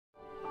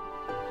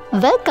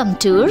Welcome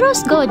to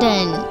Rose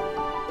Garden.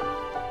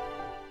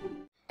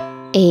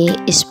 A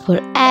is for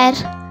air,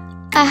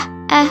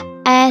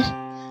 air.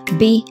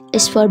 B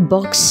is for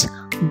box,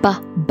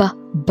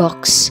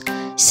 box.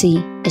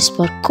 C is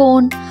for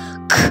cone,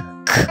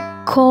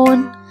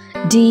 cone.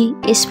 D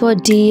is for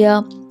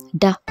deer,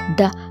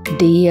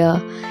 deer.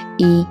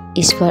 E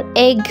is for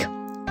egg,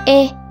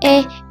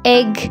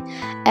 egg.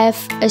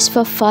 F is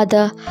for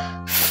father,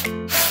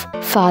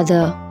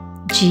 father.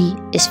 G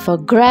is for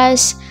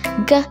grass,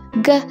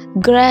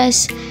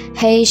 grass.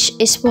 H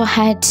is for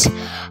hat,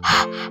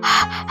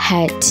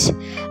 hat.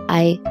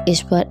 I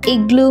is for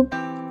igloo,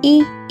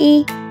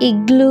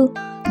 igloo.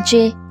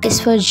 J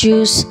is for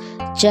juice,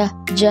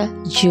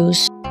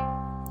 juice.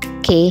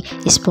 K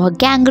is for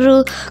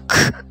kangaroo,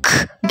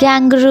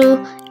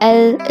 kangaroo.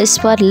 L is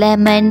for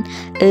lemon,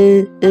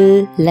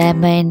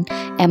 lemon.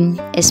 M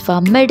is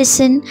for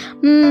medicine,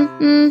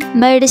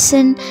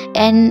 medicine.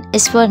 N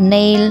is for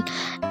nail,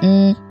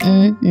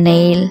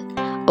 nail.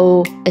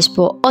 O is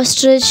for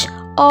ostrich,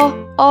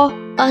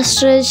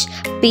 ostrich.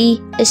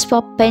 P is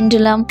for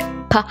pendulum,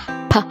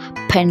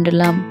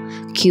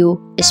 pendulum. Q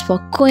is for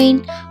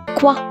queen,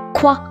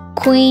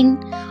 queen.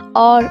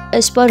 R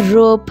is for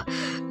rope,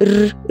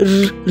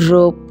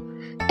 rope.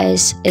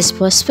 S is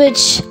for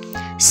switch,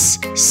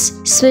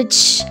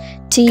 switch.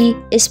 T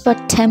is for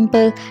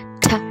temple,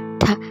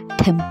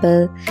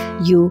 temple.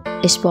 U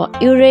is for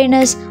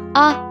Uranus,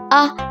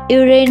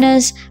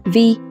 Uranus.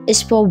 V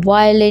is for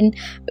violin,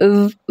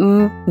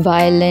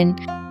 violin.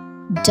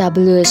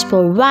 W is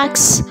for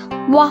wax,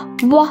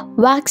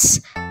 wax.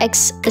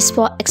 X is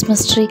for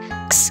Xmas tree,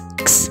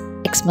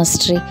 Xmas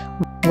tree.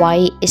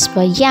 Y is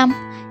for yam,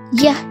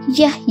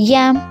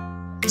 yam.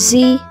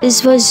 Z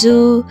is for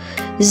zoo,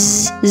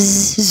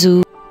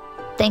 zoo.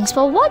 Thanks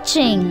for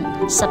watching.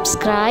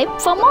 Subscribe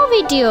for more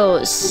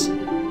videos.